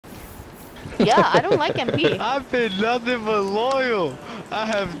Yeah, I don't like MP. I've been nothing but loyal. I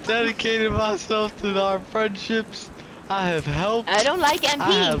have dedicated myself to our friendships. I have helped. I don't like I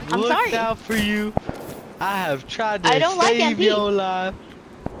MP. have I'm looked sorry. out for you. I have tried I to don't like save MP. your life.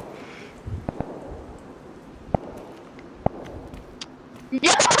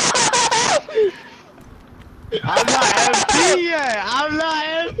 I'm not MP yet. I'm not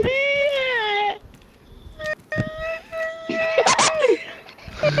MP yet.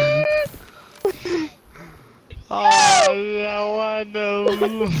 Oh, no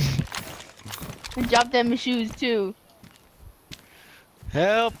wonder. Drop them shoes too.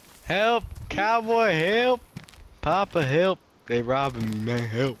 Help! Help! Cowboy, help! Papa, help! They robbing me, man.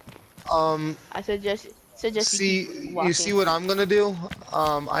 Help! I suggest you See, keep you see walking. what I'm gonna do?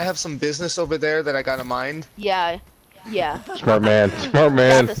 I have some business over there that I gotta mind. Yeah, yeah. Smart man. Smart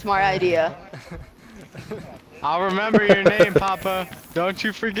man. That's a smart idea. I'll remember your name, Papa. Don't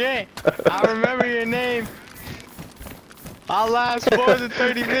you forget. I'll remember your name. I'll last more than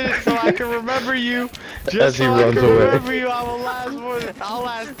 30 minutes so I can remember you. Just As he so I runs can away. remember you, I will last more than, I'll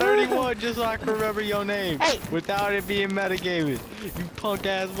last 31 just so I can remember your name. Hey. Without it being metagaming. You punk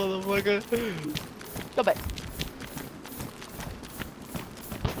ass motherfucker. Go back.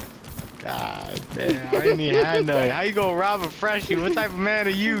 God damn, I ain't even had none. How you gonna rob a freshie? What type of man are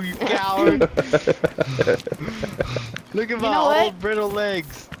you, you coward? Look at my old brittle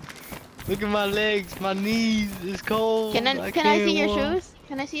legs. Look at my legs, my knees, it's cold. Can I can't see your walk. shoes?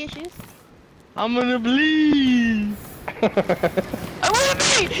 Can I see your shoes? I'm gonna bleed. I wanna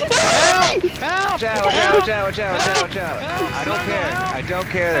be! Help! Help! Watch out, watch out, watch out, watch out, watch out. I don't care. I don't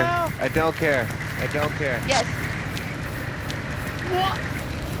care. I don't care. I don't care. Yes.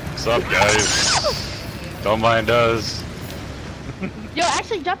 What's up, guys? Don't mind us. Yo,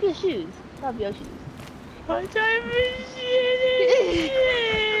 actually, drop your shoes. Drop your shoes. My time is shitty.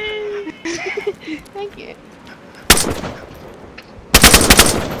 Thank you.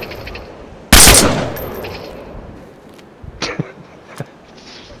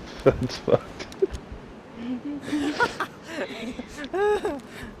 That's fucked.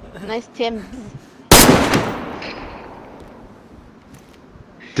 Nice Tim.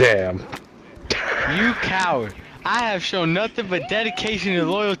 Damn. You coward. I have shown nothing but dedication and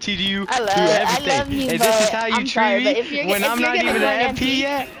loyalty to you through I everything. love you, And this is but how you I'm treat sorry, me but if you're, when if I'm you're not gonna even go an on MP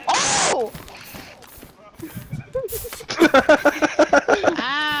yet? Oh!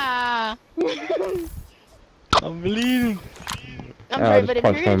 Ah! I'm bleeding. I'm Ah, sorry, just but if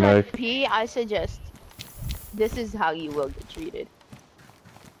punch you're gonna my try knife. to pee, I suggest this is how you will get treated.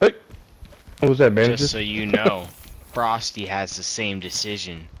 Hey. What was that, bandages? Just so you know, Frosty has the same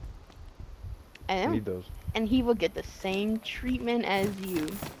decision. I I know. need those. And he will get the same treatment as you.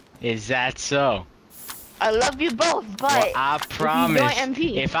 Is that so? I love you both, but Well, I promise,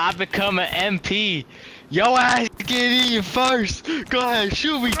 MP. if I become an MP, your ass get eaten first. Go ahead,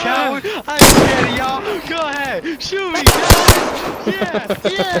 shoot me, coward. I ain't scared of y'all. Go ahead, shoot me, coward. Yeah,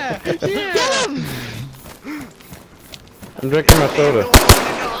 yeah, yeah. I'm drinking my soda.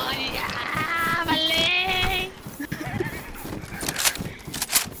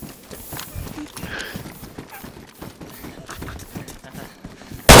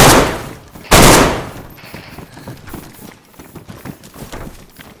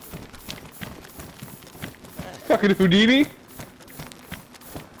 Fucking Houdini?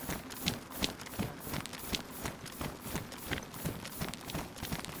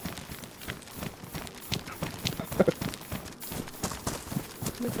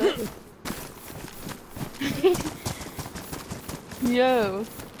 Yo.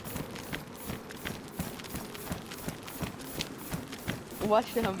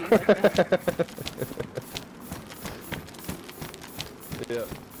 Watch the Humvee. Yeah.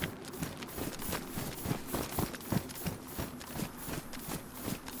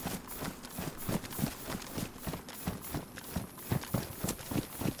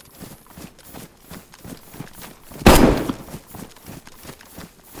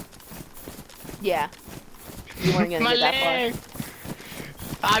 Yeah. You weren't gonna My get that leg.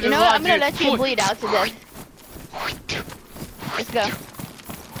 far. You know what? I'm gonna let you bleed out to death. Let's go.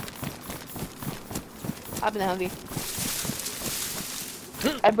 Hop in the Humvee.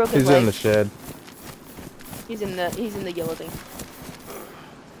 I broke his He's leg. in the shed. He's in the yellow thing.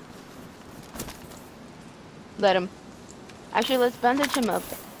 Let him. Actually, let's bandage him up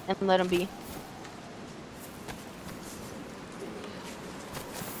and let him be.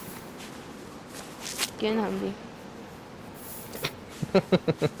 Get in Humvee.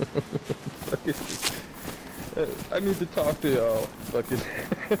 I need to talk to y'all. Fucking.